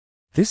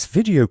This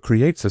video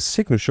creates a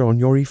signature on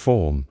your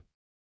eForm.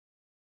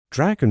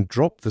 Drag and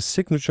drop the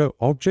signature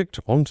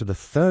object onto the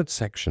third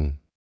section.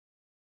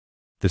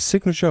 The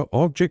signature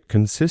object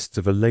consists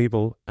of a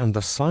label and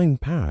the sign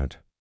pad.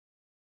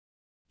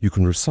 You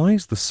can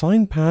resize the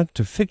sign pad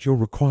to fit your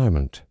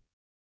requirement.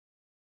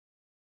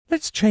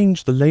 Let's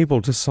change the label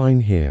to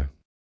sign here.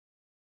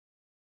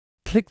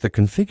 Click the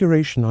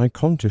configuration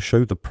icon to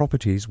show the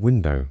properties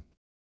window.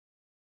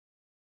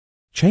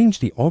 Change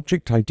the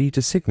object ID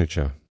to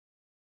signature.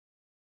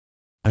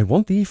 I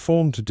want the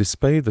eForm to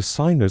display the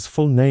signer's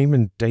full name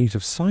and date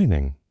of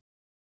signing.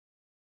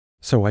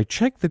 So I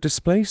check the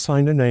Display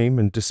Signer Name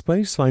and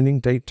Display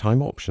Signing Date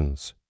Time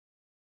options.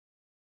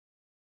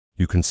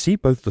 You can see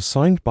both the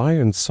signed by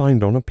and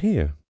signed on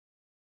appear.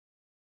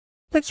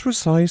 Let's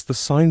resize the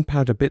sign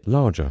pad a bit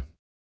larger.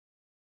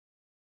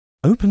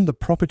 Open the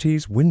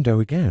Properties window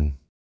again.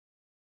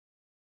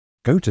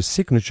 Go to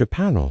Signature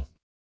panel.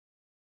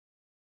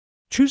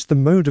 Choose the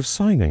mode of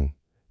signing.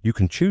 You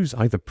can choose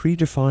either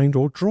predefined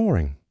or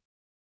drawing.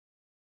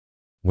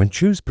 When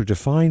choose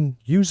predefined,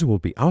 user will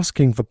be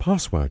asking for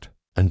password,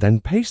 and then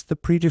paste the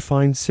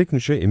predefined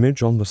signature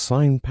image on the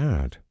sign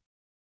pad.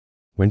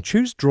 When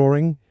choose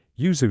drawing,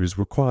 user is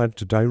required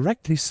to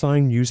directly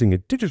sign using a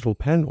digital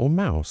pen or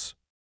mouse.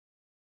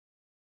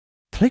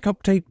 Click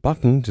Update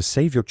button to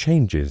save your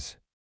changes.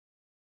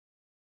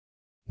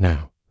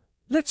 Now,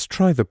 let's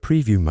try the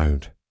preview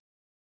mode.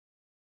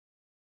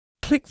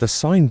 Click the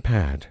sign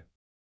pad.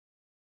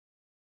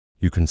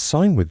 You can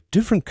sign with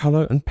different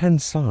color and pen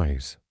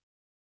size.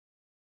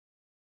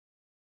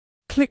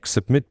 Click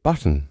Submit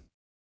button.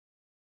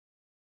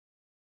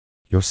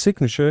 Your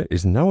signature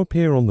is now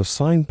appear on the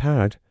sign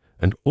pad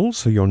and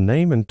also your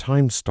name and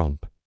time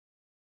stamp.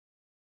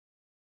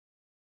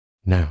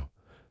 Now,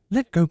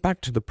 let's go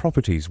back to the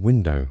Properties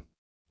window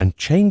and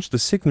change the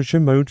signature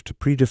mode to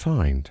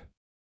predefined.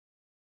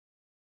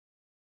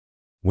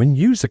 When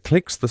user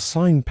clicks the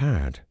sign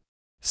pad,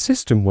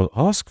 system will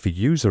ask for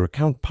user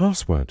account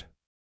password.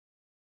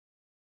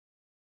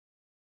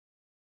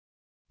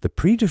 The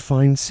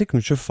predefined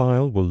signature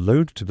file will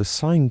load to the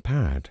sign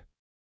pad.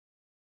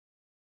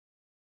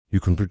 You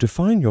can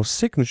predefine your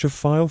signature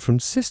file from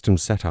System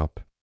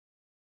Setup.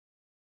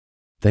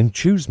 Then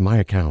choose My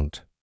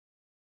Account.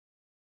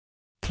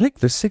 Click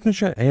the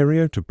signature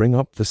area to bring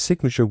up the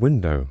signature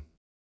window.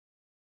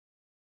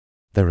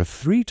 There are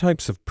 3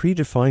 types of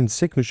predefined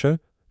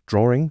signature: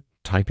 drawing,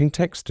 typing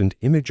text, and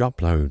image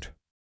upload.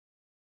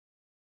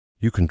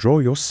 You can draw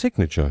your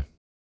signature.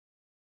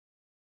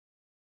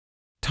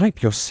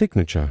 Type your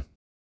signature.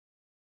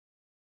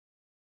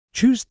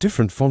 Choose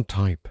different font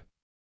type.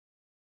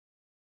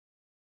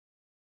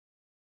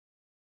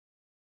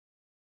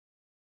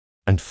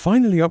 And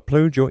finally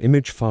upload your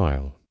image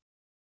file.